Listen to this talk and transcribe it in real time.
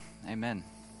Amen.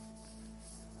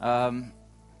 Let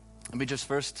me just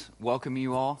first welcome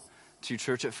you all to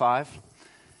Church at 5.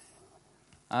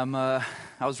 I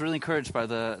was really encouraged by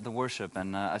the worship,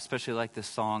 and I especially like this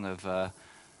song of,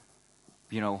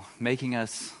 making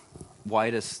us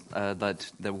white as,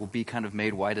 that will be kind of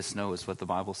made white as snow is what the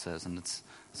Bible says. And it's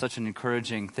such an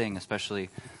encouraging thing, especially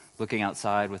looking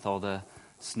outside with all the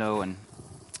snow, and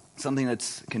something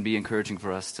that can be encouraging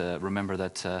for us to remember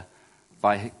that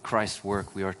by Christ's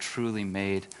work, we are truly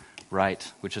made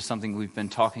right, which is something we've been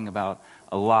talking about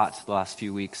a lot the last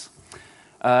few weeks.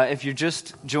 If you're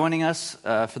just joining us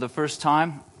for the first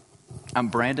time, I'm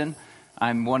Brandon.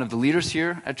 I'm one of the leaders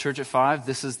here at Church at 5.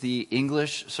 This is the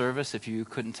English service. If you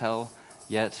couldn't tell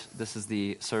yet, this is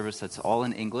the service that's all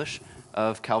in English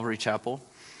of Calvary Chapel.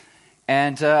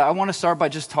 And I want to start by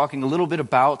just talking a little bit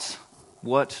about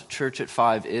what Church at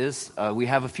 5 is. We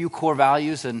have a few core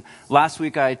values, and last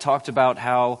week I talked about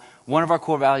how one of our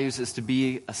core values is to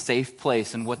be a safe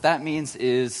place. And what that means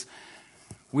is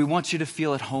we want you to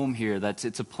feel at home here, that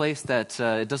it's a place that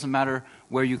it doesn't matter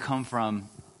where you come from,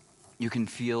 you can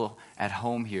feel at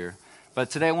home here. But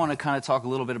today I want to kind of talk a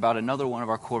little bit about another one of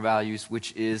our core values,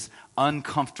 which is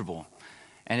uncomfortable.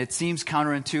 And it seems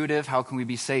counterintuitive. How can we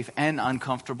be safe and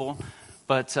uncomfortable?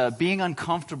 But being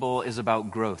uncomfortable is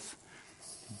about growth.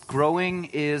 Growing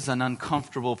is an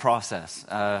uncomfortable process.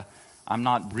 I'm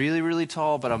not really, really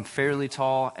tall, but I'm fairly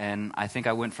tall, and I think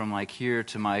I went from like here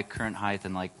to my current height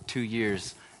in like 2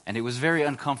 years, and it was very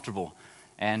uncomfortable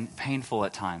and painful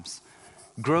at times.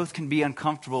 Growth can be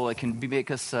uncomfortable. It can make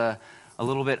us a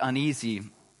little bit uneasy,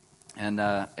 and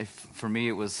for me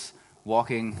it was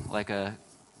walking like a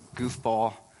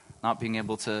goofball, not being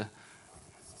able to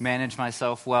manage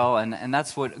myself well, and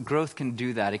that's what growth can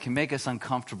do. That it can make us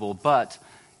uncomfortable, but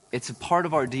it's a part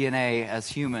of our DNA as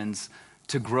humans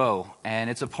to grow, and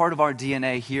it's a part of our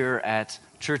DNA here at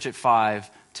Church at 5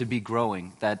 to be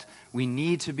growing, that we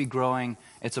need to be growing.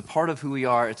 It's a part of who we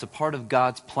are. It's a part of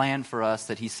God's plan for us,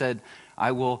 that He said,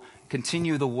 I will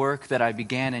continue the work that I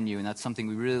began in you, and that's something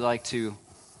we really like to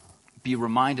be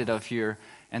reminded of here.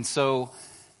 And so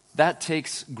that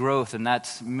takes growth, and that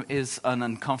is an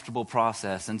uncomfortable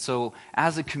process. And so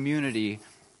as a community,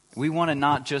 we want to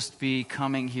not just be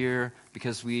coming here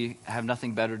because we have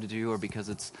nothing better to do or because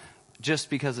it's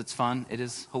fun. It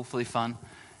is hopefully fun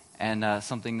and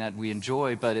something that we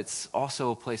enjoy, but it's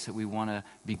also a place that we want to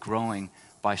be growing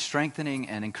by strengthening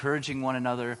and encouraging one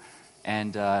another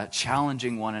and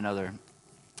challenging one another.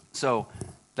 So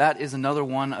that is another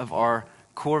one of our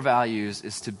core values,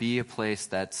 is to be a place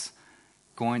that's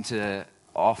going to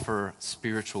offer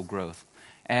spiritual growth.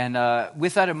 And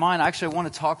with that in mind, actually I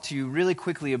want to talk to you really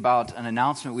quickly about an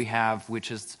announcement we have,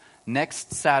 which is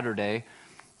next Saturday,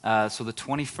 so the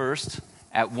 21st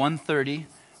at 1:30,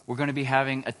 we're going to be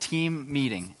having a team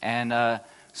meeting. And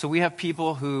so we have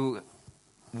people who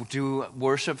do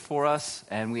worship for us,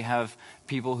 and we have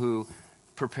people who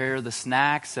prepare the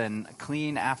snacks and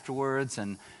clean afterwards,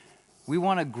 and we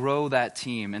want to grow that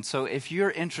team. And so if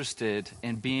you're interested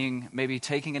in maybe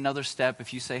taking another step,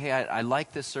 if you say, hey, I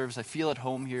like this service, I feel at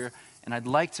home here, and I'd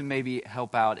like to maybe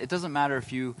help out. It doesn't matter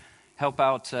if you help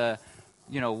out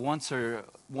once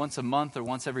a month or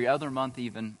once every other month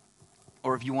even,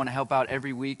 or if you want to help out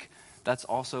every week, that's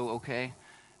also okay.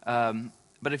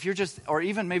 But if you're or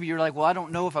even maybe you're like, well, I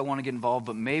don't know if I want to get involved,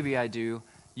 but maybe I do,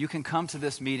 you can come to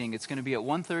this meeting. It's going to be at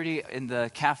 1:30 in the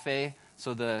cafe,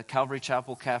 so the Calvary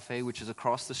Chapel Cafe, which is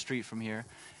across the street from here.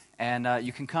 And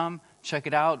you can come, check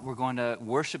it out. We're going to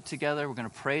worship together. We're going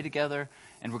to pray together.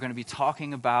 And we're going to be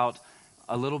talking about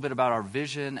a little bit about our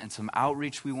vision and some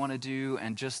outreach we want to do,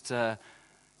 and just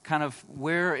kind of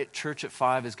where Church at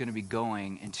 5 is going to be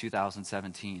going in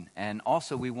 2017. And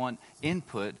also we want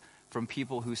input from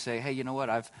people who say, hey, you know what,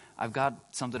 I've got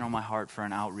something on my heart for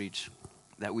an outreach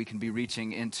that we can be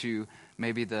reaching into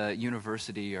maybe the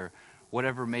university or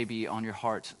whatever may be on your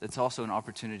heart. It's also an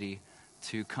opportunity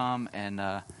to come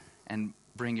and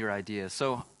bring your ideas.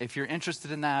 So if you're interested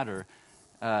in that or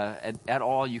at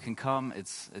all, you can come.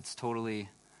 It's totally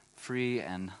free,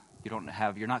 and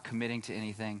you're not committing to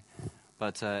anything.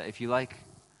 But if you like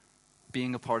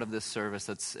being a part of this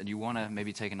service and you want to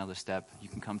maybe take another step, you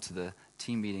can come to the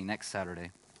team meeting next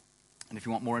Saturday. And if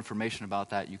you want more information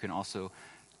about that, you can also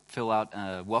fill out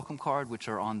a welcome card, which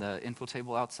are on the info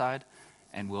table outside,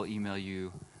 and we'll email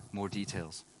you more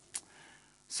details.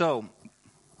 So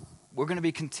we're going to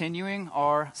be continuing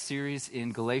our series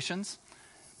in Galatians.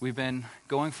 We've been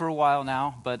going for a while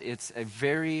now, but it's a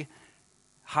very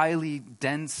highly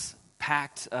dense,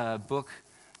 packed book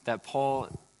that Paul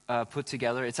put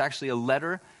together. It's actually a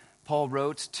letter Paul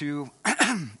wrote to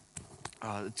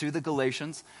the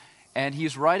Galatians, And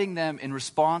he's writing them in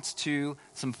response to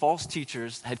some false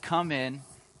teachers had come in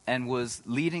and was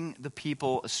leading the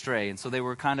people astray. And so they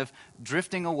were kind of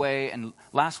drifting away. And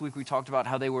last week we talked about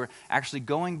how they were actually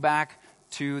going back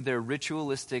to their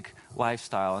ritualistic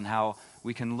lifestyle and how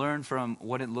we can learn from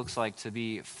what it looks like to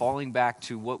be falling back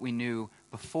to what we knew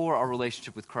before our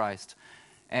relationship with Christ.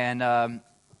 And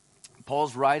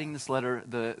Paul's writing this letter.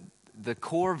 The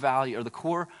core value or the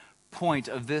core point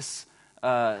of this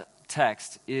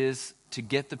text is to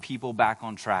get the people back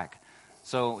on track.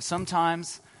 So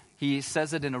sometimes he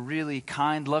says it in a really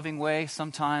kind, loving way.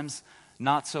 Sometimes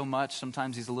not so much.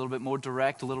 Sometimes he's a little bit more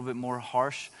direct, a little bit more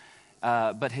harsh.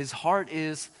 But his heart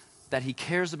is that he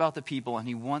cares about the people and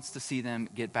he wants to see them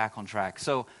get back on track.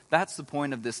 So that's the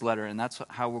point of this letter, and that's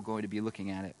how we're going to be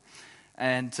looking at it.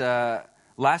 And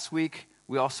last week,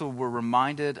 we also were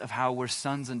reminded of how we're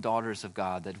sons and daughters of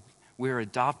God, that we're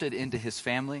adopted into his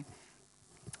family.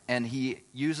 And he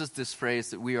uses this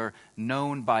phrase that we are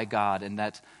known by God, and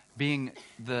that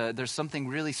there's something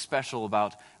really special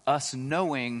about us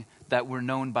knowing that we're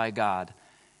known by God.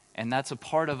 And that's a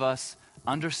part of us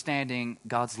understanding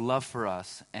God's love for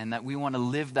us, and that we want to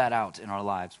live that out in our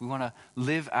lives. We want to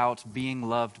live out being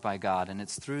loved by God, and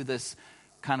it's through this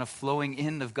kind of flowing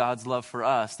in of God's love for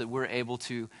us that we're able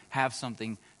to have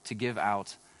something to give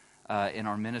out in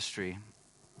our ministry.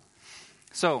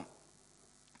 So,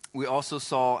 we also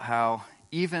saw how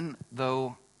even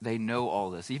though they know all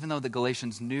this, even though the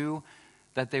Galatians knew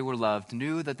that they were loved,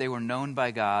 knew that they were known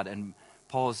by God, and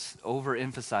Paul is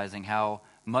overemphasizing how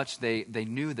much they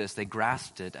knew this, they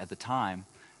grasped it at the time,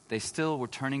 they still were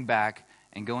turning back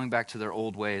and going back to their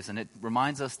old ways. And it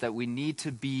reminds us that we need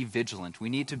to be vigilant. We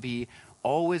need to be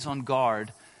always on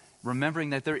guard,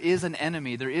 remembering that there is an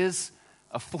enemy, there is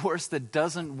a force that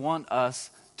doesn't want us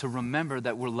to remember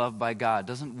that we're loved by God,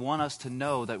 doesn't want us to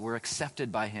know that we're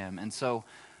accepted by him. And so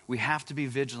we have to be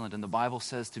vigilant, and the Bible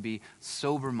says to be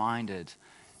sober-minded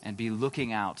and be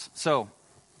looking out. So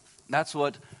that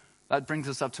brings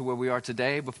us up to where we are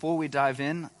today. Before we dive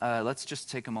in, let's just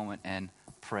take a moment and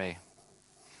pray.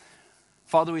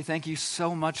 Father, we thank you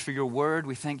so much for your word.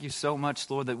 We thank you so much,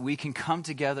 Lord, that we can come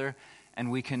together and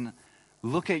we can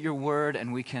look at your word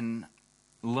and we can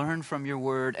learn from your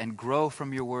word and grow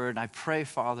from your word. I pray,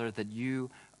 Father, that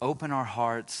you open our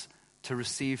hearts to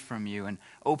receive from you, and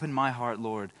open my heart,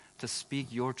 Lord, to speak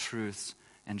your truths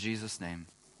in Jesus' name.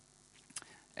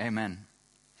 Amen.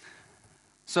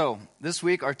 So this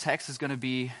week our text is going to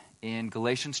be in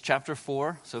Galatians chapter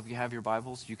 4. So if you have your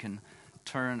Bibles, you can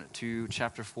turn to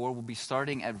chapter 4. We'll be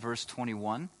starting at verse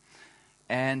 21.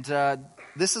 And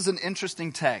this is an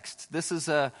interesting text. This is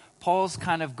Paul's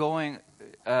kind of going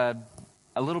a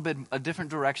little bit a different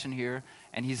direction here,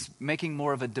 and he's making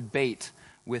more of a debate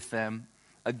with them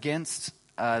against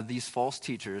these false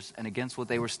teachers and against what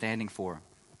they were standing for.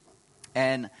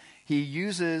 And he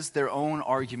uses their own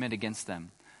argument against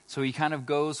them. So he kind of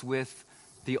goes with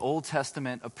the Old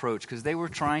Testament approach, because they were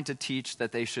trying to teach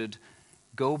that they should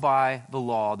go by the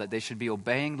law, that they should be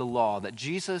obeying the law, that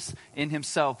Jesus in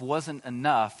himself wasn't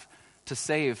enough to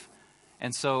save.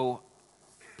 And so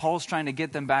Paul's trying to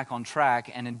get them back on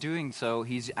track, and in doing so,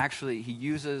 he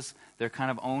uses their kind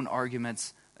of own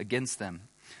arguments against them,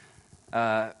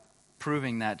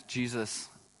 proving that Jesus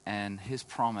and his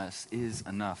promise is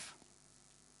enough.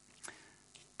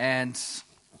 And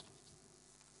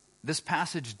this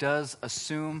passage does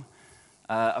assume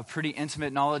a pretty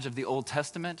intimate knowledge of the Old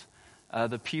Testament.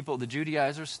 The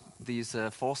Judaizers, these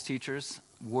false teachers,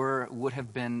 would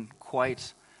have been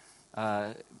quite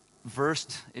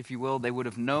versed, if you will. They would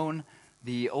have known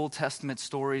the Old Testament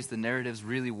stories, the narratives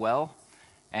really well.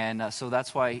 And so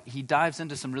that's why he dives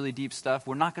into some really deep stuff.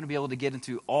 We're not going to be able to get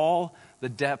into all the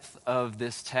depth of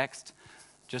this text,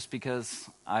 just because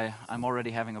I'm already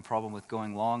having a problem with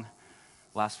going long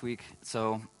last week.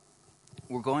 So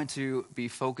we're going to be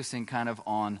focusing kind of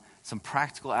on some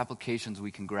practical applications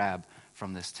we can grab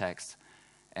from this text.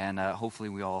 And hopefully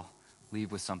we all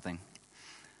leave with something.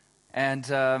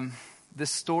 And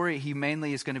this story he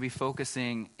mainly is going to be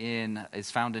focusing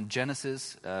is found in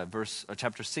Genesis,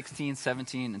 chapter 16,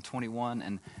 17, and 21,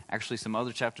 and actually some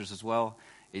other chapters as well.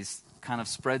 He kind of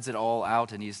spreads it all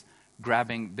out, and he's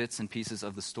grabbing bits and pieces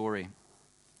of the story.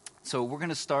 So we're going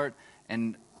to start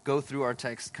and go through our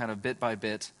text kind of bit by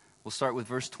bit. We'll start with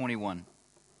verse 21.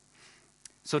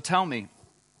 So tell me,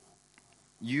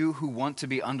 you who want to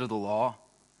be under the law,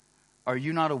 are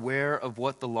you not aware of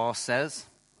what the law says?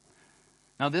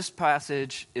 Now this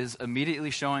passage is immediately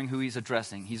showing who he's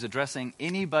addressing. He's addressing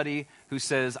anybody who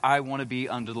says, I want to be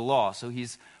under the law. So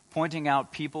he's pointing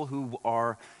out people who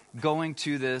are going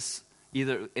to this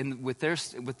either with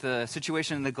the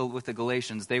situation with the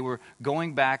Galatians, they were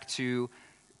going back to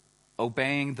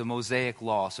obeying the Mosaic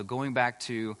law. So going back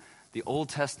to the Old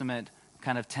Testament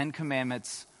kind of 10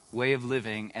 Commandments way of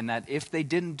living, and that if they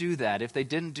didn't do that, if they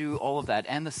didn't do all of that,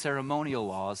 and the ceremonial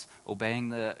laws, observing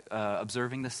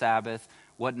the Sabbath,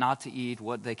 what not to eat,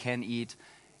 what they can eat,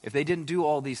 if they didn't do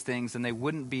all these things, then they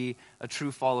wouldn't be a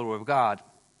true follower of God.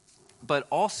 But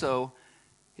also,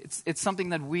 it's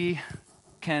something that we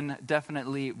can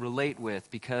definitely relate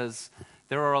with, because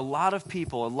there are a lot of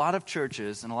people, a lot of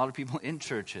churches, and a lot of people in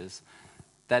churches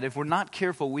that if we're not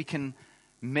careful, we can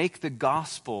make the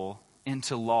gospel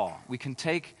into law. We can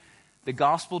take the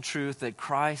gospel truth that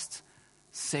Christ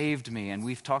saved me, and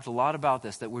we've talked a lot about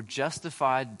this, that we're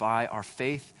justified by our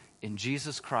faith in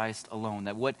Jesus Christ alone,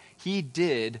 that what he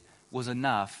did was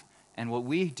enough, and what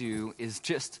we do is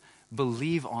just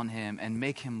believe on him and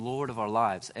make him Lord of our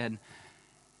lives. And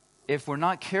if we're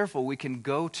not careful, we can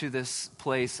go to this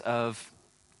place of,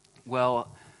 well,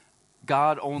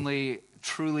 God only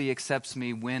truly accepts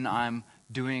me when I'm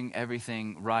doing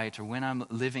everything right, or when I'm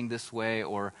living this way,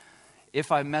 or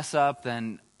if I mess up,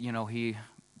 then, he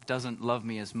doesn't love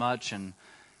me as much. And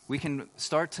we can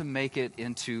start to make it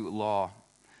into law,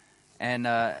 and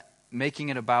making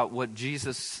it about what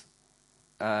Jesus,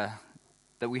 that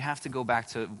we have to go back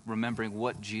to remembering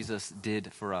what Jesus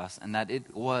did for us, and that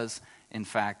it was, in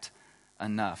fact,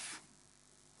 enough.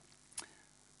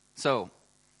 So,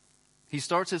 he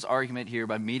starts his argument here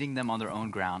by meeting them on their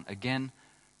own ground. Again,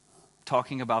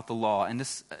 talking about the law. And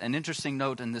an interesting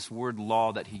note in this word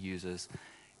law that he uses.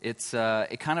 It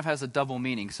kind of has a double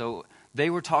meaning. So they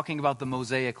were talking about the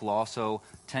Mosaic law, so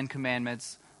 10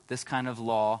 Commandments, this kind of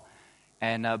law.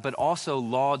 And but also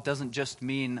law doesn't just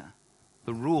mean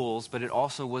the rules, but it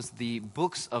also was the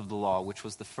books of the law, which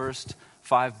was the first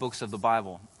 5 books of the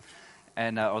Bible,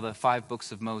 and or the 5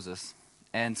 books of Moses.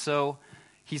 And so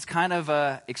he's kind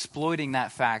of exploiting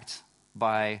that fact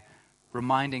by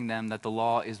reminding them that the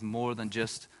law is more than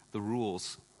just the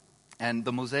rules. And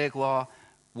the Mosaic law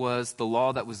was the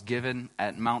law that was given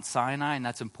at Mount Sinai, and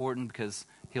that's important because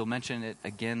he'll mention it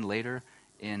again later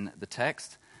in the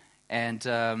text. And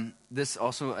this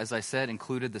also, as I said,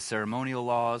 included the ceremonial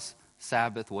laws,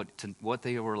 Sabbath, what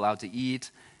they were allowed to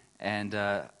eat, and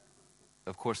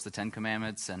of course the 10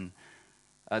 Commandments. And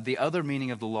the other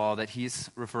meaning of the law that he's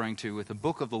referring to with the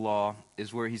book of the law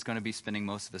is where he's going to be spending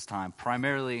most of his time,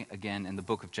 primarily, again, in the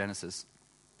book of Genesis.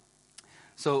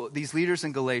 So these leaders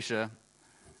in Galatia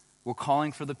were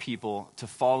calling for the people to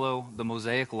follow the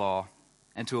Mosaic law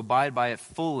and to abide by it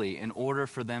fully in order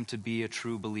for them to be a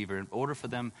true believer, in order for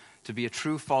them to be a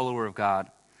true follower of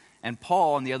God. And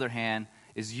Paul, on the other hand,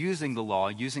 is using the law,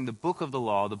 using the book of the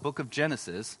law, the book of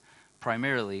Genesis,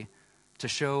 primarily, to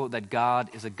show that God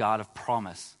is a God of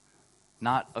promise,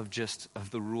 not of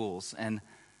the rules. And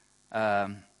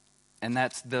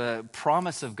that's the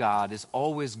promise of God is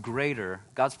always greater.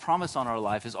 God's promise on our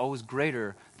life is always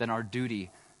greater than our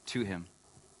duty to him.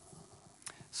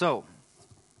 So,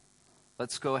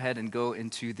 let's go ahead and go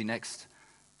into the next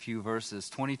few verses,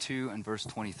 22 and verse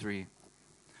 23.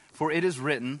 For it is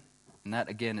written, and that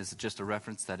again is just a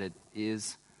reference that it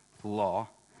is the law,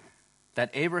 that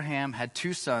Abraham had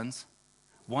 2 sons,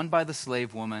 one by the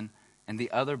slave woman and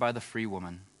the other by the free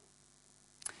woman.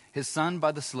 His son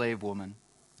by the slave woman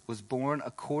was born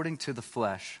according to the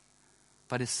flesh,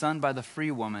 but his son by the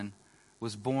free woman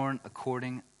was born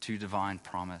according to divine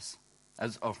promise,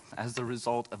 as the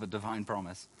result of a divine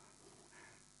promise.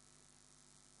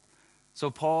 So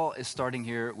Paul is starting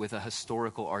here with a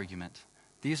historical argument.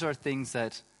 These are things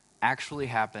that actually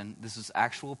happened. This is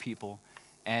actual people,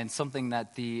 and something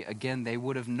that they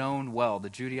would have known well. The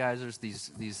Judaizers,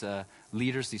 these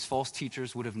leaders, these false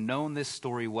teachers would have known this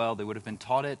story well. They would have been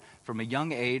taught it from a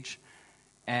young age,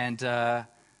 and they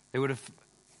would have,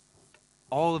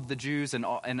 all of the Jews and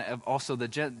also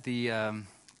the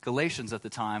Galatians at the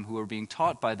time who were being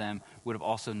taught by them would have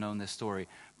also known this story.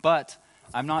 But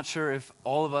I'm not sure if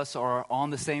all of us are on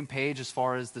the same page as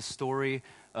far as the story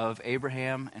of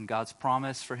Abraham and God's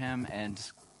promise for him and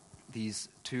these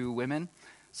 2 women.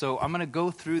 So I'm going to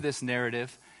go through this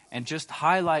narrative and just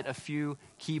highlight a few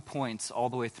key points all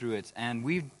the way through it. And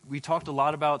we talked a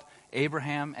lot about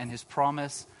Abraham and his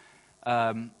promise,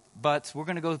 but we're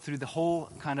going to go through the whole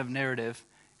kind of narrative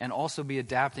and also be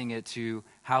adapting it to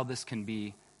how this can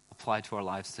be applied to our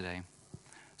lives today.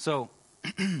 So,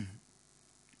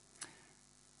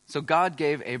 so God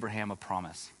gave Abraham a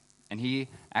promise, and he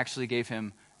actually gave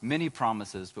him many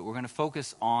promises, but we're going to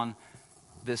focus on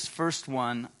this first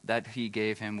one that he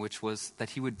gave him, which was that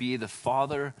he would be the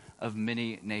father of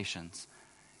many nations.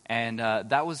 And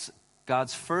that was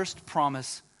God's first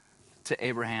promise to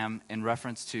Abraham in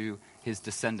reference to his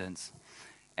descendants.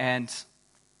 And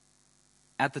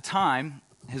at the time,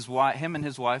 him and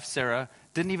his wife, Sarah,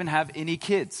 didn't even have any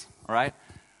kids, all right?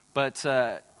 But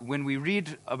when we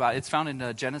read about, it's found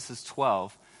in Genesis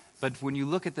 12, but when you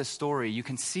look at this story, you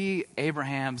can see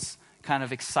Abraham's kind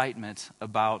of excitement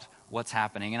about what's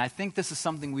happening. And I think this is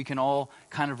something we can all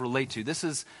kind of relate to. This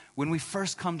is when we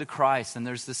first come to Christ and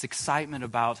there's this excitement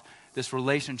about this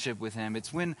relationship with him.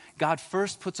 It's when God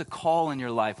first puts a call in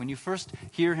your life, when you first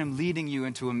hear him leading you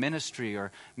into a ministry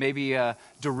or maybe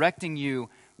directing you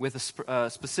with a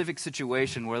specific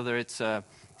situation, whether it's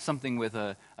something with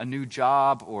a new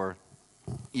job or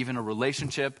even a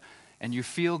relationship, and you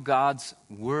feel God's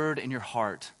word in your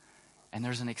heart, and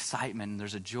there's an excitement, and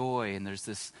there's a joy, and there's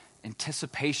this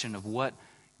anticipation of what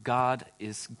God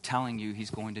is telling you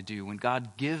he's going to do. When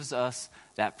God gives us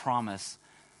that promise,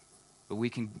 but we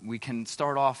can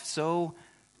start off so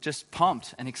just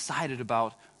pumped and excited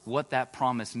about what that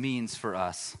promise means for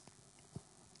us,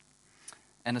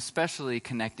 and especially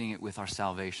connecting it with our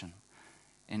salvation.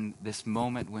 In this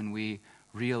moment when we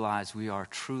realize we are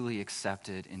truly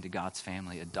accepted into God's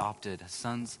family, adopted as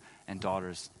sons and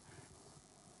daughters.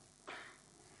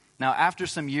 Now, after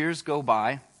some years go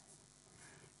by,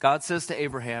 God says to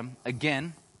Abraham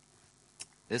again,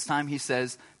 this time he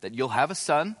says that you'll have a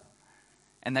son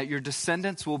and that your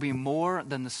descendants will be more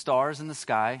than the stars in the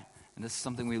sky. And this is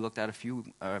something we looked at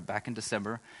back in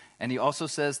December. And he also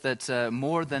says that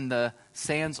more than the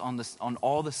sands on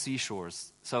all the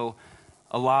seashores. So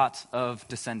a lot of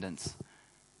descendants.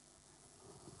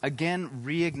 Again,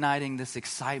 reigniting this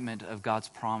excitement of God's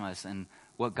promise and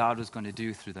what God was going to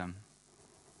do through them.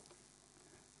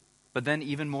 But then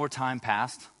even more time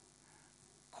passed,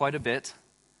 quite a bit,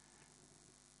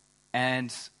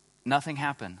 and nothing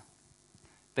happened.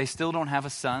 They still don't have a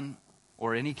son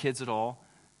or any kids at all.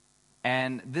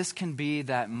 And this can be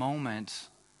that moment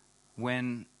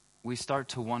when we start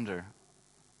to wonder.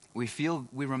 We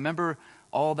remember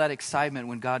all that excitement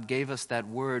when God gave us that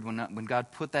word, when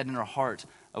God put that in our heart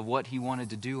of what he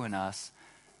wanted to do in us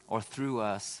or through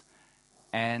us.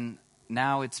 And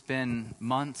now it's been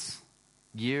months,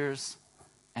 years,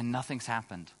 and nothing's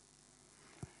happened.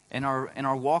 In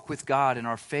our walk with God, in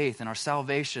our faith, in our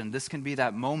salvation, this can be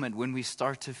that moment when we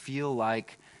start to feel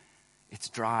like it's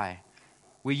dry.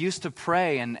 We used to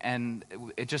pray and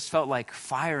it just felt like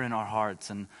fire in our hearts,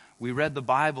 and we read the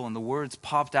Bible and the words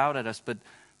popped out at us, but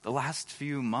the last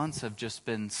few months have just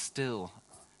been still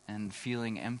and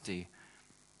feeling empty.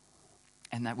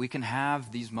 And that we can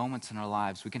have these moments in our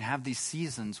lives. We can have these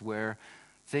seasons where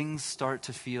things start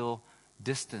to feel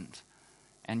distant.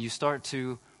 And you start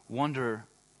to wonder,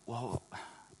 well,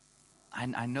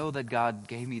 I know that God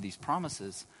gave me these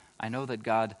promises. I know that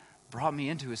God brought me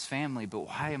into his family, but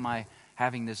why am I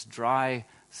having this dry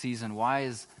season? Why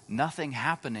is nothing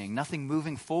happening, nothing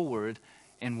moving forward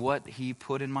in what he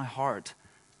put in my heart?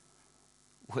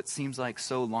 What seems like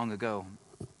so long ago.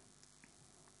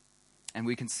 And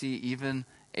we can see even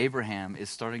Abraham is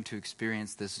starting to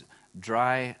experience this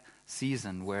dry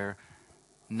season where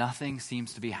nothing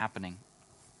seems to be happening.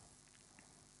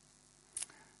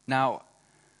 Now,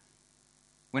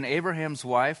 when Abraham's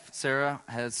wife, Sarah,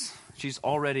 she's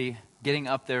already getting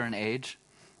up there in age.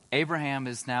 Abraham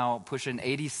is now pushing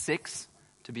 86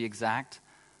 to be exact.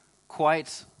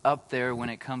 Quite up there when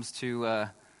it comes to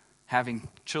having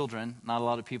children. Not a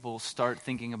lot of people start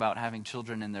thinking about having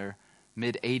children in their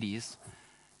mid-80s.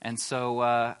 And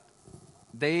so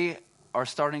they are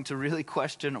starting to really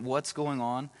question what's going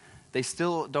on. They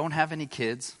still don't have any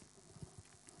kids.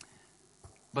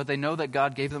 But they know that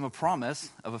God gave them a promise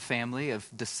of a family, of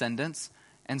descendants.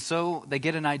 And so they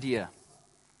get an idea.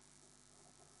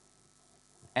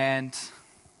 And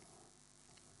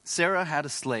Sarah had a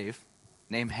slave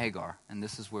named Hagar. And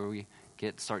this is where we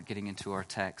start getting into our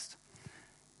text.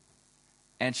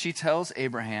 And she tells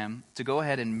Abraham to go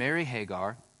ahead and marry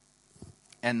Hagar,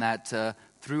 and that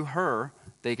through her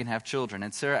they can have children.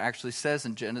 And Sarah actually says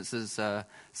in Genesis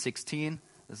 16,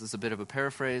 this is a bit of a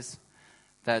paraphrase,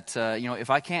 that if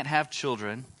I can't have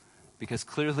children, because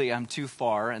clearly I'm too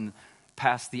far and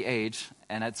past the age,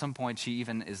 and at some point she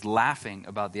even is laughing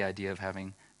about the idea of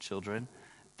having children,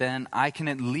 then I can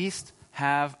at least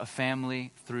have a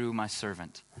family through my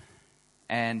servant.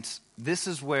 And this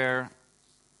is where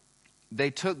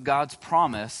they took God's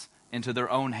promise into their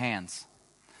own hands.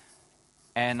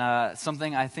 And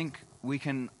something I think we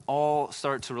can all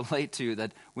start to relate to,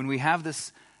 that when we have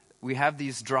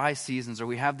these dry seasons, or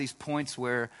we have these points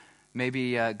where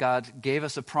maybe God gave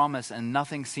us a promise and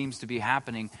nothing seems to be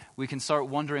happening, we can start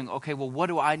wondering, okay, well, what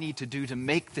do I need to do to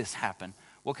make this happen?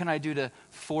 What can I do to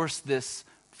force this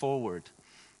forward?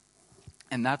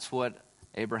 And that's what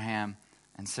Abraham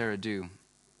and Sarah do.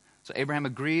 So Abraham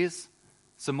agrees.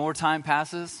 Some more time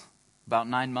passes, about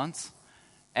 9 months,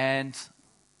 and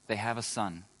they have a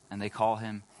son, and they call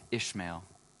him Ishmael.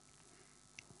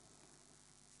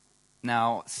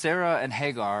 Now, Sarah and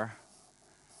Hagar,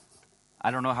 I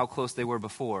don't know how close they were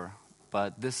before,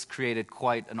 but this created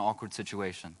quite an awkward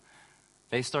situation.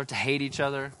 They start to hate each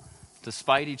other, to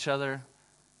spite each other.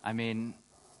 I mean,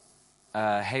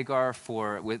 Hagar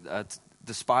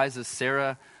despises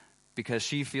Sarah because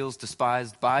she feels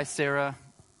despised by Sarah.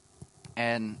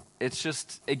 And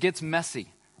it gets messy.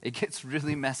 It gets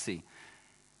really messy.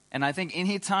 And I think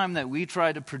any time that we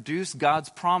try to produce God's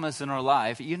promise in our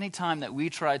life, any time that we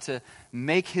try to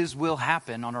make his will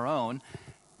happen on our own,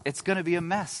 it's going to be a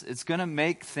mess. It's going to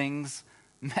make things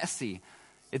messy.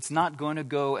 It's not going to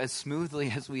go as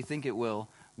smoothly as we think it will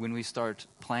when we start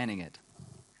planning it.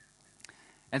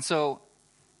 And so,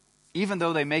 even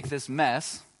though they make this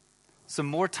mess, some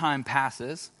more time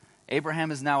passes. Abraham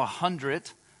is now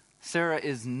 100. Sarah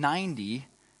is 90.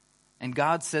 And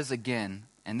God says again,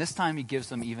 and this time he gives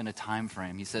them even a time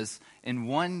frame. He says, in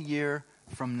 1 year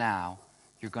from now,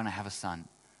 you're going to have a son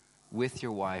with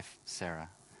your wife, Sarah.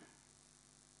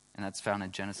 And that's found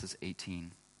in Genesis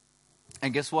 18.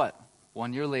 And guess what?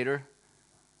 1 year later,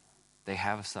 they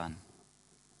have a son.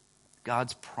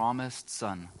 God's promised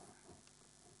son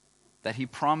that he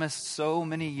promised so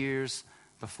many years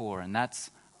before, and that's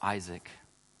Isaac.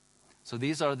 So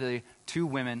these are the two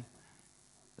women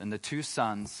and the two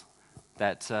sons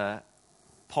that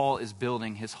Paul is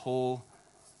building his whole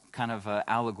kind of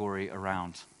allegory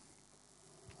around.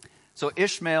 So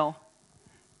Ishmael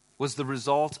was the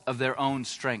result of their own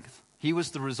strength. He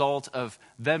was the result of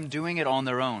them doing it on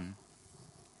their own,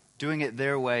 doing it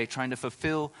their way, trying to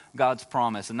fulfill God's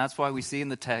promise. And that's why we see in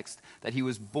the text that he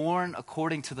was born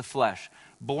according to the flesh,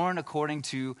 born according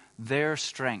to their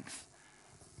strength.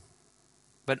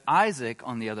 But Isaac,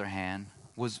 on the other hand,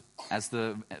 was, as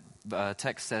the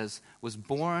text says, was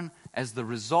born as the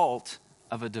result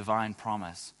of a divine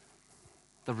promise.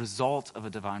 The result of a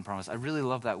divine promise. I really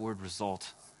love that word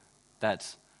result.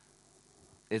 That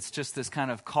it's just this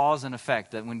kind of cause and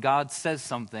effect, that when God says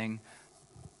something,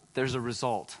 there's a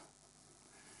result.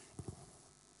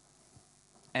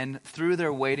 And through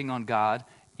their waiting on God,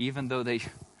 even though they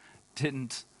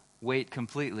didn't wait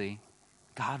completely,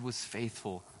 God was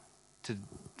faithful to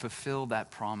fulfill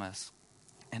that promise.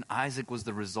 And Isaac was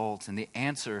the result and the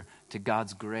answer to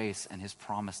God's grace and his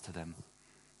promise to them.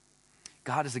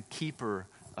 God is a keeper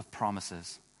of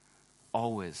promises.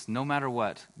 Always. No matter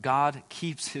what. God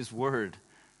keeps his word.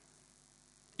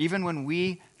 Even when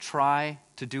we try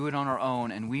to do it on our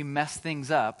own and we mess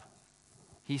things up,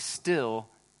 he still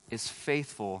is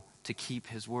faithful to keep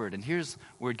his word. And here's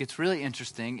where it gets really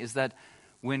interesting, is that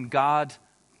when God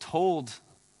told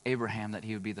Abraham that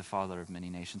he would be the father of many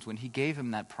nations, when he gave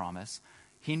him that promise,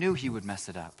 he knew he would mess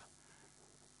it up.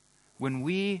 When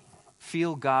we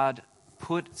feel God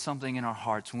put something in our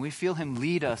hearts, when we feel him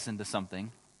lead us into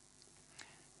something,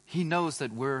 he knows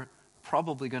that we're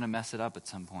probably going to mess it up at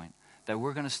some point, that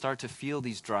we're going to start to feel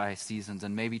these dry seasons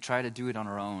and maybe try to do it on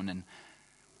our own.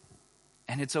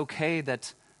 And it's okay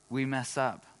that we mess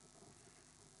up.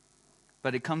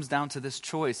 But it comes down to this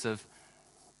choice of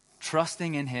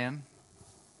trusting in him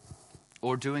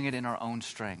or doing it in our own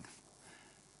strength.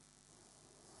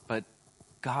 But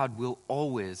God will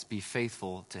always be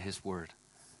faithful to his word.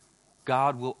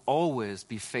 God will always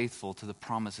be faithful to the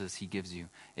promises he gives you.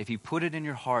 If you put it in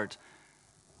your heart,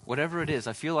 whatever it is,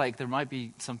 I feel like there might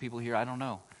be some people here, I don't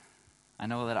know. I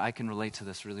know that I can relate to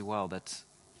this really well, that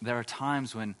there are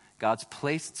times when God's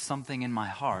placed something in my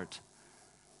heart,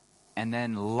 and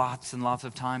then lots and lots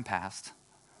of time passed,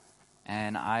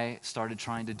 and I started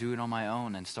trying to do it on my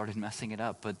own and started messing it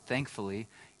up. But thankfully,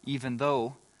 even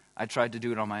though I tried to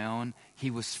do it on my own,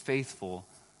 he was faithful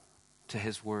to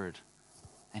his word.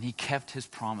 And he kept his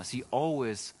promise. He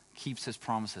always keeps his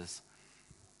promises.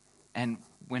 And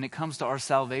when it comes to our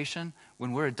salvation,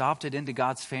 when we're adopted into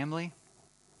God's family,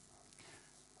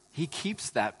 he keeps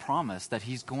that promise that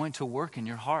he's going to work in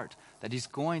your heart, that he's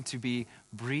going to be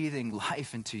breathing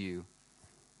life into you.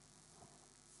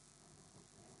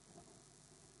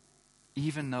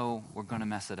 Even though we're going to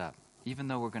mess it up, even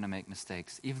though we're going to make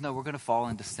mistakes, even though we're going to fall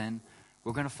into sin,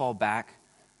 we're going to fall back,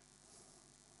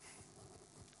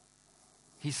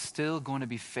 he's still going to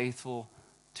be faithful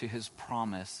to his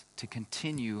promise to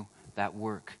continue that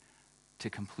work to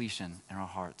completion in our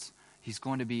hearts. He's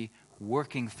going to be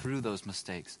working through those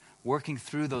mistakes, working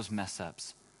through those mess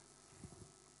ups.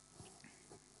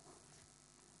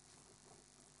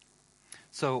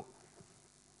 So,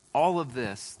 all of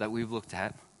this that we've looked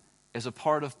at is a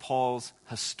part of Paul's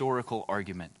historical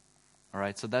argument. All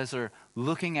right, so those are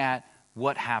looking at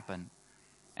what happened.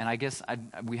 And I guess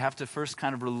we have to first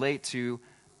kind of relate to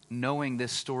knowing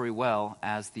this story well,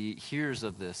 as the hearers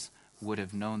of this would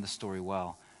have known the story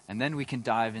well. And then we can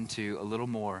dive into a little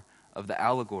more of the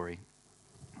allegory,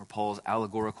 or Paul's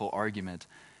allegorical argument.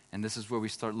 And this is where we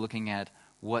start looking at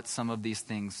what some of these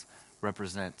things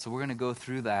represent. So we're going to go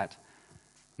through that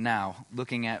now,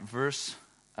 looking at verse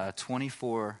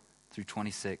 24 through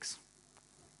 26.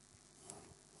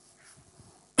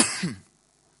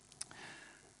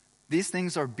 These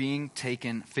things are being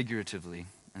taken figuratively,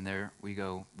 and there we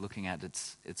go, looking at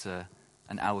it's an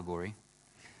allegory.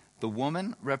 The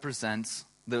women represent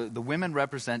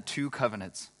two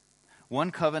covenants.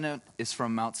 One covenant is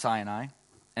from Mount Sinai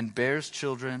and bears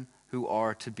children who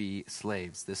are to be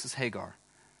slaves. This is Hagar.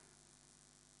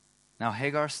 Now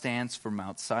Hagar stands for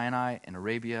Mount Sinai in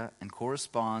Arabia and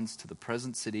corresponds to the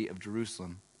present city of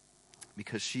Jerusalem,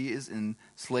 because she is in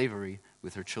slavery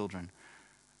with her children.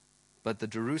 But the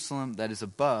Jerusalem that is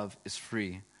above is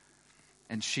free,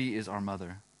 and she is our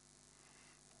mother.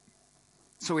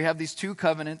 So we have these two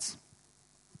covenants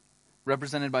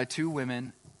represented by two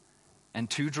women and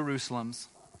two Jerusalems,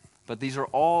 but these are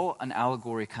all an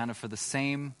allegory kind of for the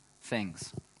same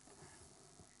things.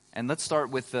 And let's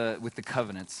start with the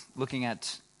covenants, looking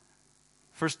at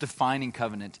first defining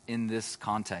covenant in this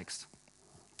context.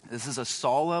 This is a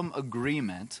solemn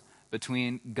agreement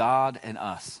between God and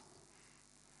us,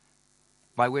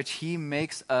 by which he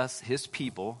makes us his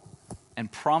people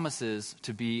and promises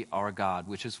to be our God,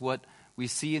 which is what we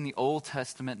see in the Old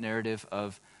Testament narrative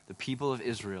of the people of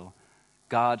Israel.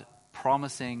 God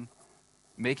promising,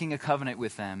 making a covenant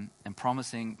with them and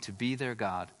promising to be their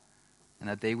God and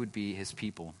that they would be his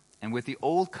people. And with the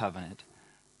Old Covenant,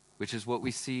 which is what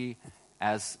we see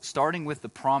as starting with the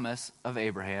promise of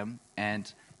Abraham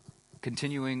and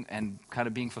continuing and kind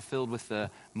of being fulfilled with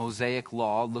the Mosaic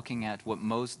law, looking at what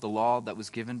the law that was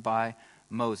given by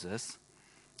Moses,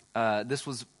 this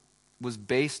was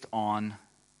based on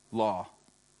law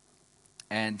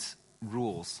and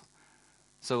rules.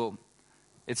 So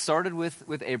it started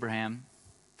with Abraham,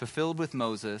 fulfilled with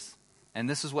Moses, and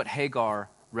this is what Hagar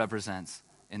represents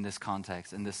in this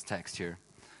context, in this text here.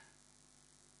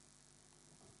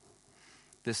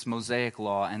 This Mosaic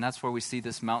law, and that's where we see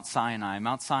this Mount Sinai.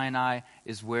 Mount Sinai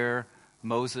is where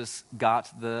Moses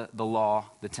got the law,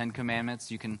 the Ten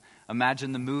Commandments. You can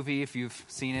imagine the movie if you've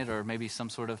seen it, or maybe some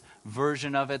sort of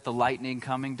version of it, the lightning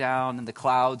coming down and the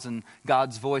clouds and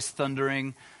God's voice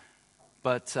thundering.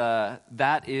 But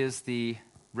that is the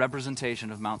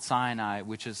representation of Mount Sinai,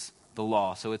 which is the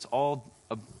law. So it's all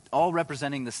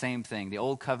representing the same thing. The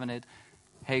Old Covenant,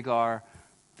 Hagar,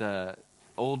 the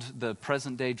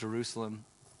present day Jerusalem.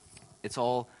 It's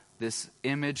all this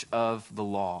image of the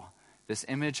law, this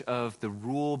image of the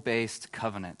rule-based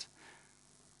covenant.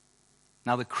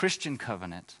 Now the Christian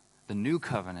covenant, the new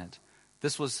covenant,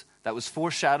 that was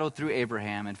foreshadowed through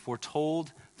Abraham and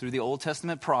foretold through the Old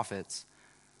Testament prophets.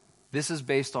 This is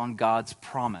based on God's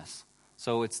promise.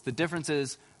 So the difference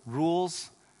is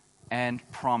rules and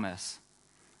promise.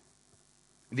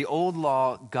 The old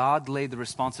law, God laid the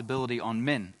responsibility on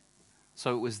men.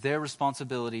 So it was their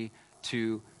responsibility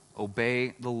to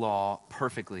obey the law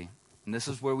perfectly. And this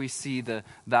is where we see the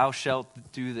thou shalt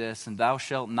do this and thou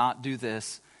shalt not do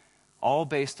this, all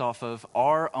based off of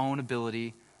our own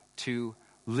ability to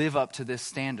live up to this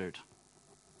standard.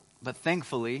 But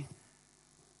thankfully,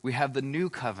 we have the new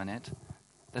covenant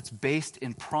that's based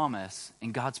in promise,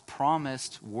 in God's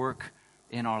promised work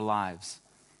in our lives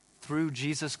through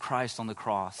Jesus Christ on the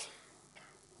cross.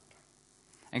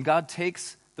 And God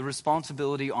takes the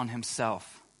responsibility on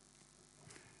himself.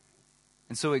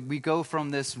 And so we go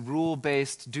from this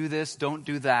rule-based, do this, don't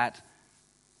do that,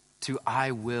 to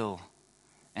I will,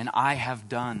 and I have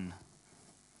done.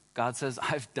 God says,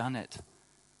 I've done it.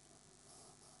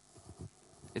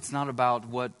 It's not about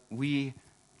what we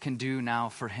can do now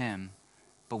for him,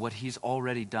 but what he's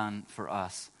already done for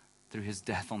us through his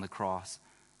death on the cross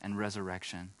and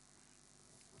resurrection.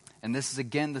 And this is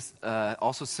again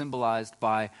also symbolized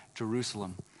by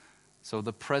Jerusalem. So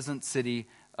the present city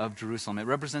of Jerusalem. It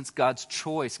represents God's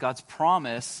choice, God's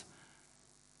promise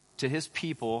to his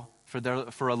people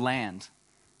for a land.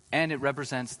 And it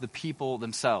represents the people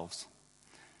themselves.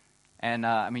 And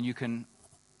in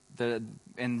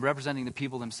representing the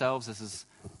people themselves, this is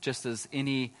just as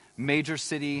any major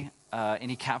city,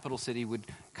 any capital city would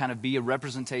kind of be a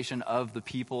representation of the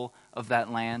people of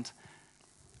that land.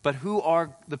 But who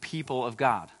are the people of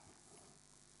God?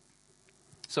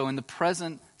 So in the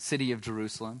present city of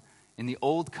Jerusalem, in the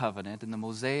Old Covenant, in the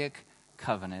Mosaic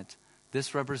Covenant,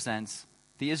 this represents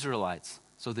the Israelites,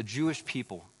 so the Jewish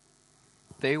people,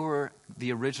 they were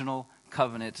the original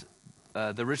covenant.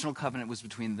 The original covenant was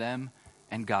between them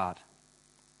and God.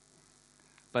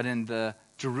 But in the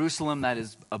Jerusalem that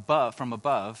is above, from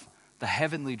above, the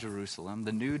heavenly Jerusalem,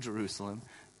 the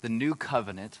new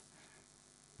covenant,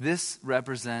 this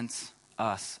represents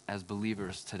us as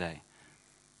believers today.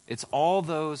 It's all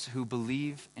those who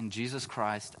believe in Jesus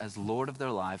Christ as Lord of their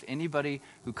life. Anybody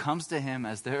who comes to him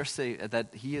as that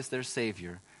he is their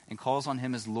Savior and calls on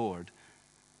him as Lord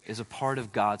is a part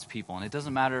of God's people. And it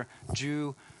doesn't matter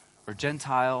Jew or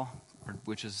Gentile,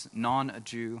 which is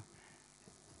non-Jew.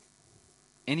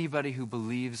 Anybody who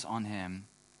believes on him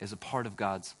is a part of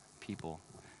God's people.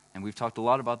 And we've talked a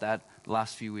lot about that the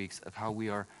last few weeks, of how we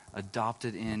are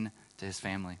adopted into his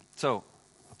family. So,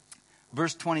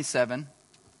 verse 27,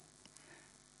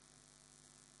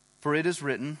 for it is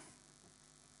written,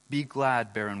 be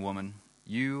glad, barren woman,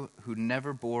 you who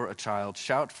never bore a child,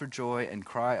 shout for joy and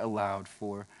cry aloud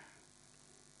for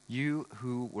you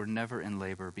who were never in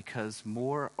labor, because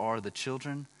more are the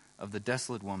children of the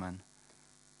desolate woman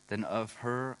than of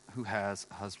her who has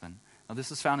a husband. Now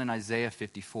this is found in Isaiah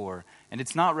 54, and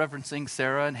it's not referencing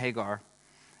Sarah and Hagar,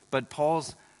 but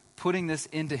Paul's putting this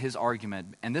into his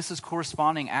argument, and this is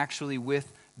corresponding actually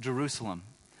with Jerusalem.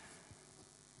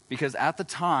 Because at the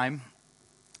time,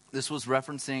 this was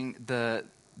referencing the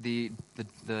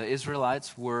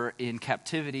Israelites were in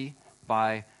captivity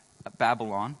by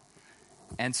Babylon,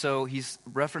 and so he's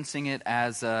referencing it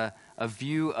as a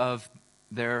view of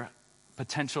their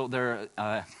potential, their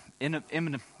man,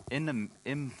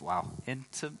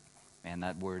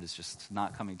 that word is just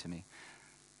not coming to me.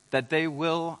 That they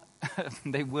will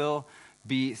they will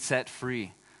be set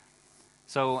free.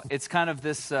 So it's kind of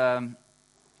this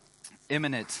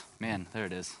imminent, man, there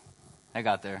it is. I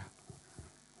got there.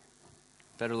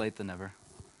 Better late than never.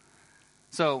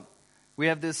 So we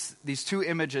have these two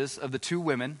images of the two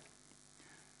women.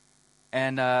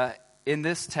 And in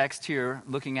this text here,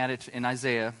 looking at it in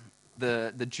Isaiah,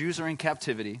 the Jews are in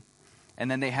captivity,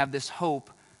 and then they have this hope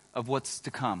of what's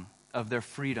to come, of their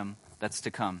freedom that's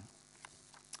to come.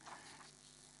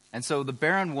 And so the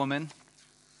barren woman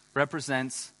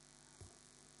represents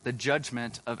the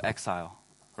judgment of exile,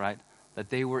 right? That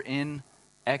they were in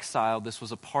exile. This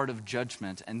was a part of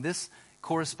judgment. And this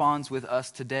corresponds with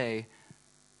us today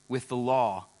with the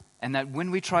law. And that when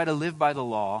we try to live by the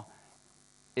law,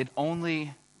 there's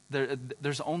only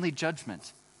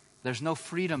judgment. There's no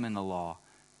freedom in the law.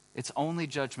 It's only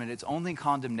judgment. It's only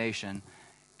condemnation.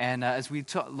 And as we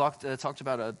talked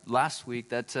about last week,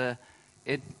 that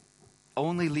it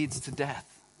only leads to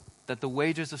death. That the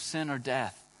wages of sin are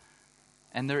death.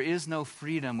 And there is no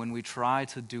freedom when we try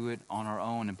to do it on our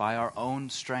own and by our own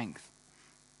strength.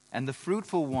 And the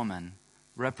fruitful woman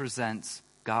represents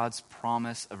God's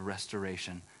promise of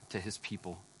restoration to his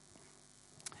people.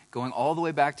 Going all the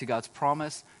way back to God's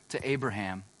promise to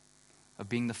Abraham of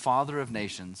being the father of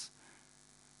nations.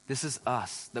 This is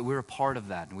us, that we're a part of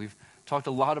that. And we've talked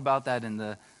a lot about that in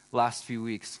the last few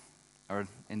weeks, or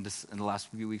in the last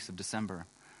few weeks of December.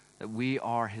 That we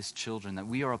are his children, that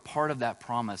we are a part of that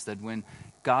promise, that when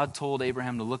God told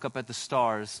Abraham to look up at the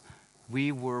stars,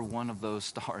 we were one of those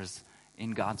stars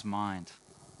in God's mind.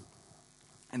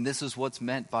 And this is what's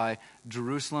meant by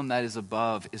Jerusalem that is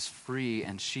above is free,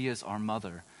 and she is our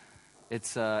mother.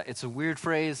 It's a weird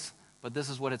phrase, but this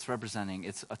is what it's representing.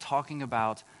 It's talking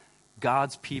about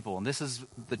God's people, and this is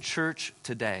the church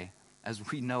today, as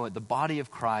we know it, the body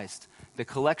of Christ, the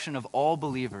collection of all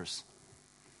believers.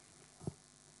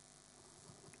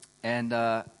 And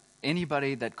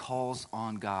anybody that calls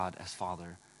on God as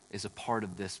Father is a part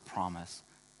of this promise,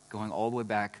 going all the way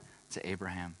back to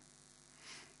Abraham.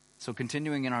 So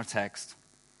continuing in our text,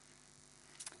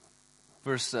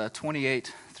 verse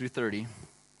 28 through 30.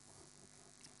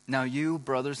 Now you,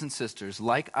 brothers and sisters,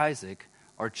 like Isaac,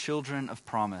 are children of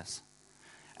promise.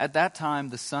 At that time,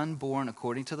 the son born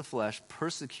according to the flesh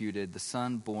persecuted the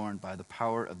son born by the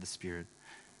power of the Spirit.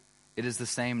 It is the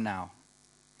same now.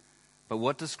 But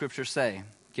what does Scripture say?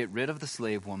 Get rid of the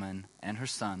slave woman and her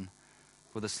son,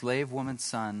 for the slave woman's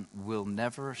son will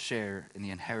never share in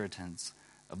the inheritance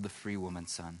of the free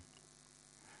woman's son.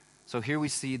 So here we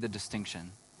see the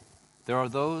distinction. There are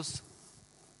those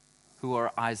who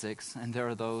are Isaacs, and there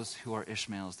are those who are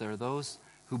Ishmaels. There are those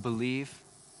who believe,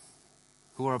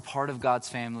 who are a part of God's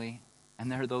family,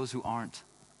 and there are those who aren't.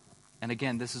 And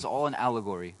again, this is all an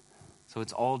allegory. So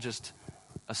it's all just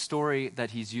a story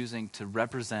that he's using to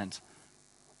represent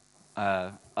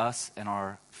us and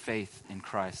our faith in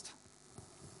Christ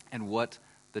and what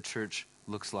the church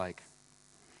looks like.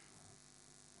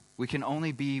 We can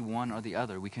only be one or the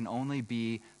other. We can only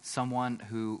be someone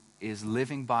who is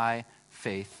living by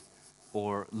faith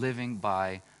or living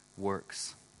by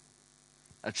works.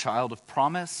 A child of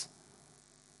promise,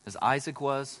 as Isaac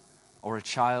was, or a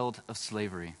child of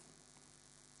slavery.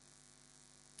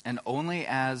 And only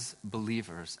as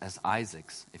believers, as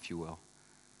Isaacs, if you will,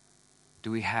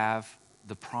 do we have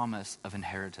the promise of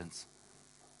inheritance.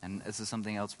 And this is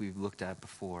something else we've looked at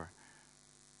before.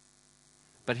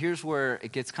 But here's where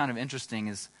it gets kind of interesting,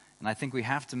 and I think we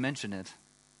have to mention it,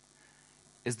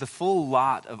 is the full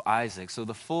lot of Isaac. So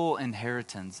the full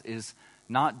inheritance is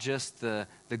not just the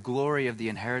glory of the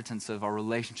inheritance of our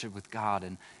relationship with God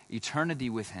and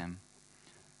eternity with him,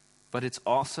 but it's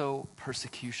also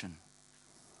persecution.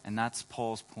 And that's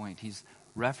Paul's point. He's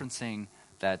referencing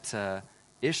that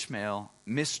Ishmael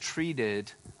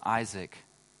mistreated Isaac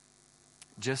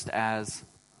just as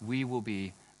we will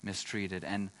be mistreated.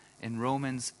 And in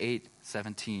Romans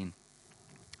 8:17,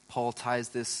 Paul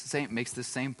makes this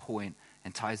same point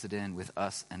and ties it in with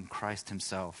us and Christ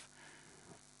himself.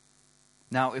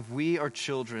 Now, if we are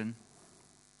children,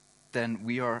 then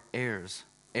we are heirs,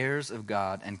 heirs of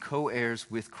God and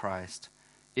co-heirs with Christ,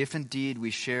 if indeed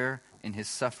we share in his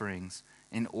sufferings,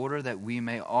 in order that we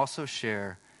may also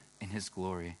share in his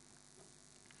glory.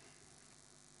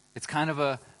 It's kind of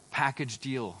a package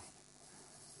deal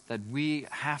that we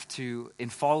have to, in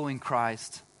following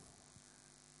Christ,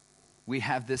 we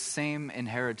have this same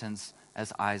inheritance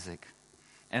as Isaac.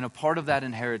 And a part of that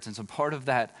inheritance, a part of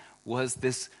that was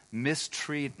this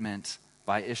mistreatment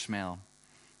by Ishmael,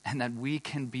 and that we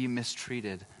can be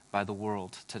mistreated by the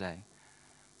world today.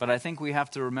 But I think we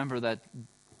have to remember that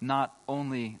not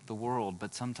only the world,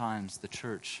 but sometimes the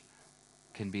church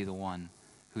can be the one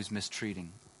who's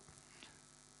mistreating.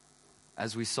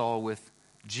 As we saw with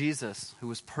Jesus, who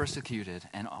was persecuted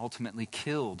and ultimately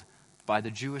killed by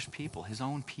the Jewish people, his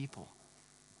own people,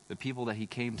 the people that he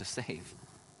came to save.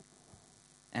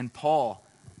 And Paul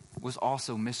was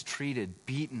also mistreated,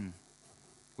 beaten,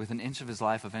 with an inch of his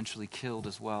life eventually killed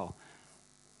as well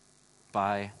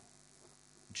by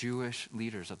Jewish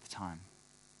leaders at the time,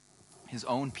 his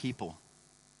own people.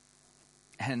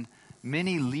 And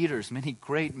many leaders, many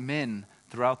great men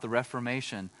throughout the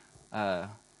Reformation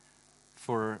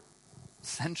for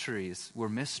centuries were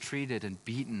mistreated and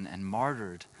beaten and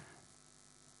martyred,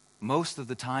 most of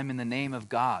the time in the name of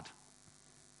God.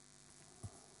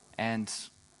 And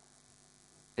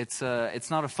it's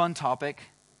not a fun topic,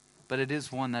 but it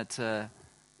is one that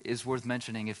is worth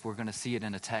mentioning if we're going to see it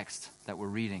in a text that we're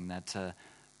reading. That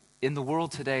in the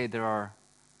world today, there are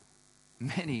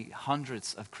many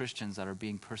hundreds of Christians that are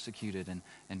being persecuted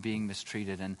and being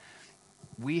mistreated. And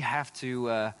we have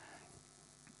to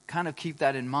kind of keep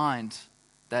that in mind,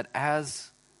 that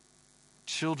as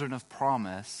children of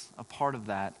promise, a part of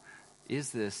that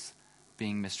is this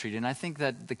being mistreated. And I think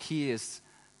that the key is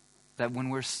that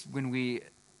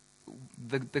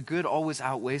the good always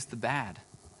outweighs the bad.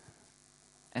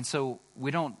 And so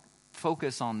we don't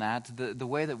focus on that. The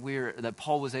way that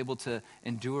Paul was able to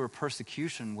endure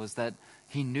persecution was that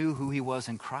he knew who he was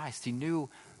in Christ. He knew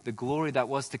the glory that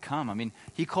was to come. I mean,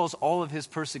 he calls all of his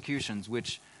persecutions,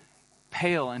 which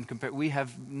pale and compare. We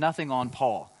have nothing on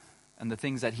Paul and the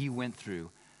things that he went through.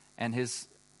 And his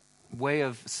way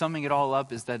of summing it all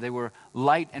up is that they were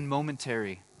light and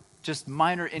momentary, just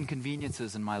minor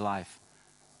inconveniences in my life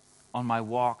on my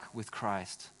walk with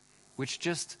Christ, which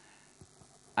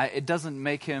it doesn't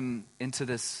make him into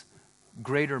this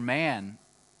greater man.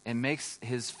 It makes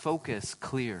his focus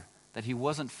clear, that he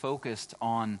wasn't focused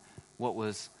on what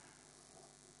was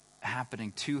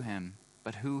happening to him,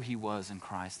 but who he was in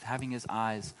Christ, having his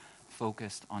eyes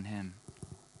focused on him.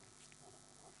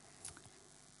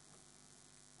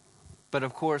 But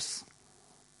of course,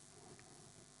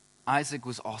 Isaac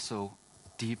was also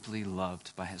deeply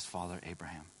loved by his father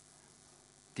Abraham.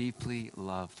 Deeply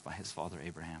loved by his father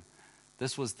Abraham.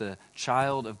 This was the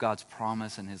child of God's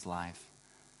promise in his life.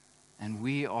 And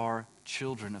we are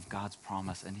children of God's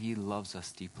promise, and he loves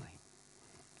us deeply.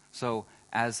 So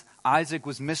as Isaac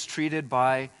was mistreated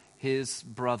by his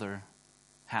brother,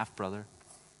 half-brother,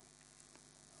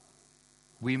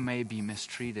 we may be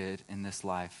mistreated in this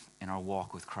life, in our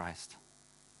walk with Christ.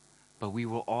 But we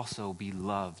will also be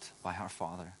loved by our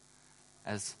Father,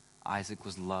 as Isaac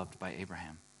was loved by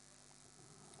Abraham.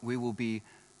 We will be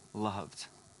loved.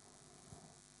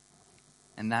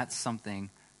 And that's something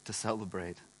to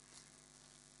celebrate.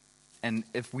 And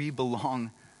if we belong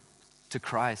to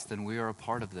Christ, then we are a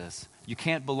part of this. You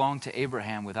can't belong to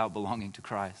Abraham without belonging to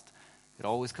Christ. It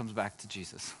always comes back to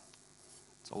Jesus.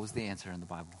 It's always the answer in the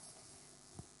Bible.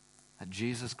 That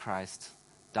Jesus Christ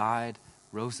died,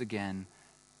 rose again,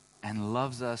 and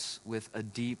loves us with a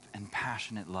deep and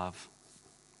passionate love.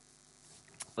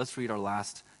 Let's read our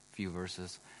last few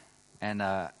verses. And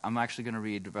I'm actually going to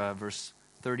read verse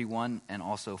 31 and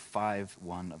also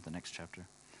 5:1 of the next chapter.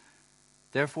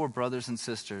 Therefore, brothers and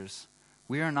sisters,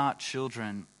 we are not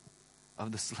children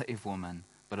of the slave woman,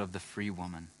 but of the free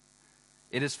woman.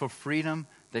 It is for freedom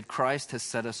that Christ has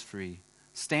set us free.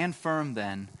 Stand firm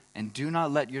then, and do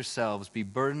not let yourselves be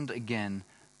burdened again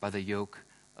by the yoke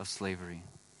of slavery.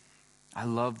 I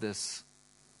love this,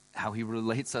 how he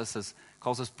relates us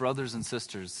calls us brothers and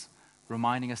sisters,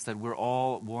 reminding us that we're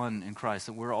all one in Christ,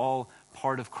 that we're all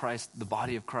part of Christ, the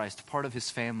body of Christ, part of his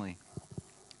family.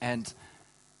 And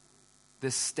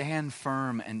this stand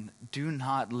firm and do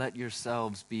not let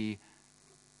yourselves be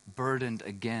burdened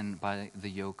again by the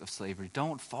yoke of slavery.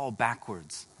 Don't fall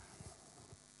backwards,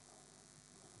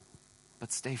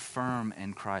 but stay firm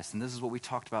in Christ. And this is what we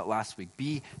talked about last week.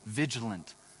 Be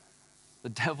vigilant. The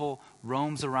devil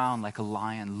roams around like a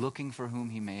lion looking for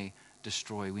whom he may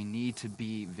destroy. We need to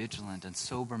be vigilant and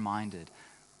sober-minded.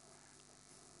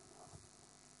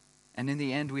 And in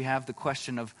the end, we have the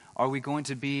question of, are we going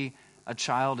to be a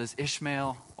child as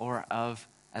Ishmael or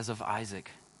as of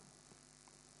Isaac?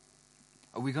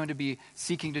 Are we going to be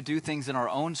seeking to do things in our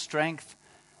own strength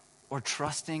or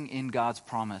trusting in God's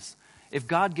promise? If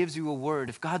God gives you a word,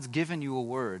 if God's given you a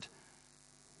word,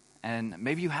 and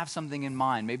maybe you have something in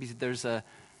mind, maybe there's a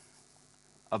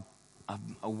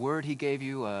word he gave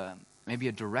you, maybe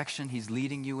a direction he's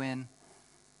leading you in,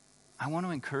 I want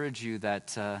to encourage you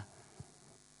that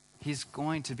he's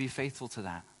going to be faithful to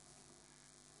that.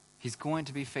 He's going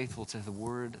to be faithful to the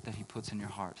word that he puts in your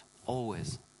heart.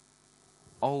 Always.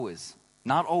 Always.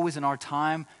 Not always in our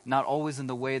time, not always in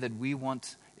the way that we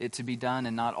want it to be done,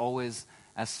 and not always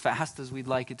as fast as we'd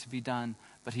like it to be done,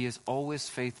 but he is always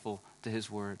faithful to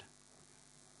his word.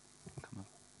 Come on.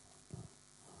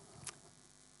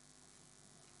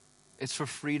 It's for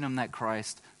freedom that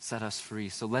Christ set us free.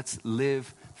 So let's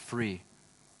live free.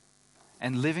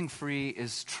 And living free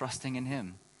is trusting in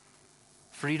him.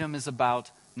 Freedom is about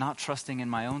not trusting in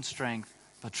my own strength,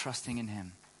 but trusting in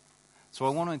him. So I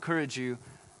want to encourage you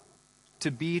to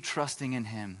be trusting in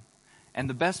him. And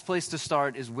the best place to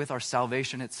start is with our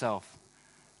salvation itself.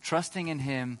 Trusting in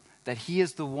him that he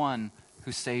is the one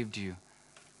who saved you.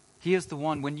 He is the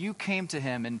one, when you came to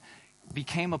him and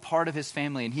became a part of his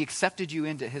family and he accepted you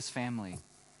into his family,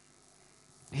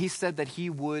 he said that he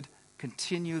would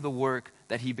continue the work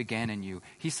that he began in you.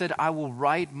 He said, I will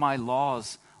write my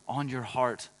laws on your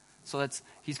heart. So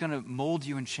he's going to mold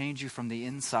you and change you from the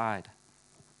inside.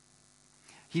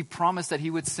 He promised that he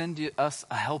would send us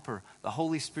a helper, the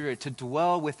Holy Spirit, to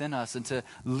dwell within us and to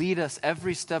lead us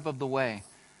every step of the way.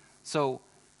 So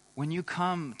when you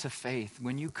come to faith,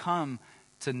 when you come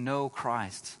to know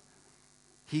Christ,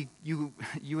 you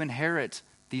inherit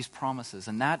these promises,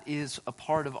 and that is a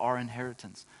part of our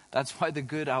inheritance. That's why the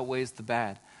good outweighs the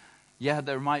bad. Yeah,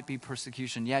 there might be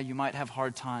persecution. Yeah, you might have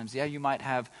hard times. Yeah, you might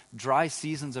have dry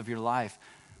seasons of your life.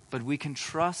 But we can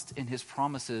trust in his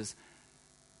promises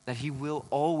that he will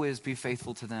always be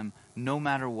faithful to them no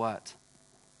matter what.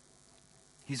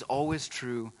 He's always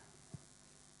true,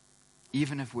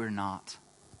 even if we're not.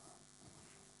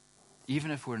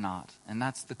 Even if we're not. And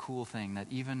that's the cool thing, that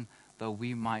even though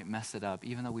we might mess it up,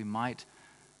 even though we might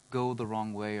go the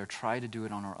wrong way or try to do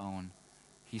it on our own,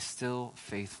 he's still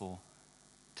faithful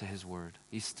to his word.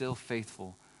 He's still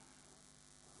faithful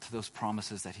to those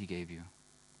promises that he gave you.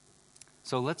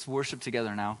 So let's worship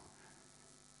together now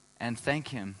and thank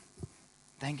him.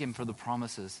 Thank him for the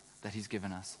promises that he's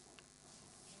given us.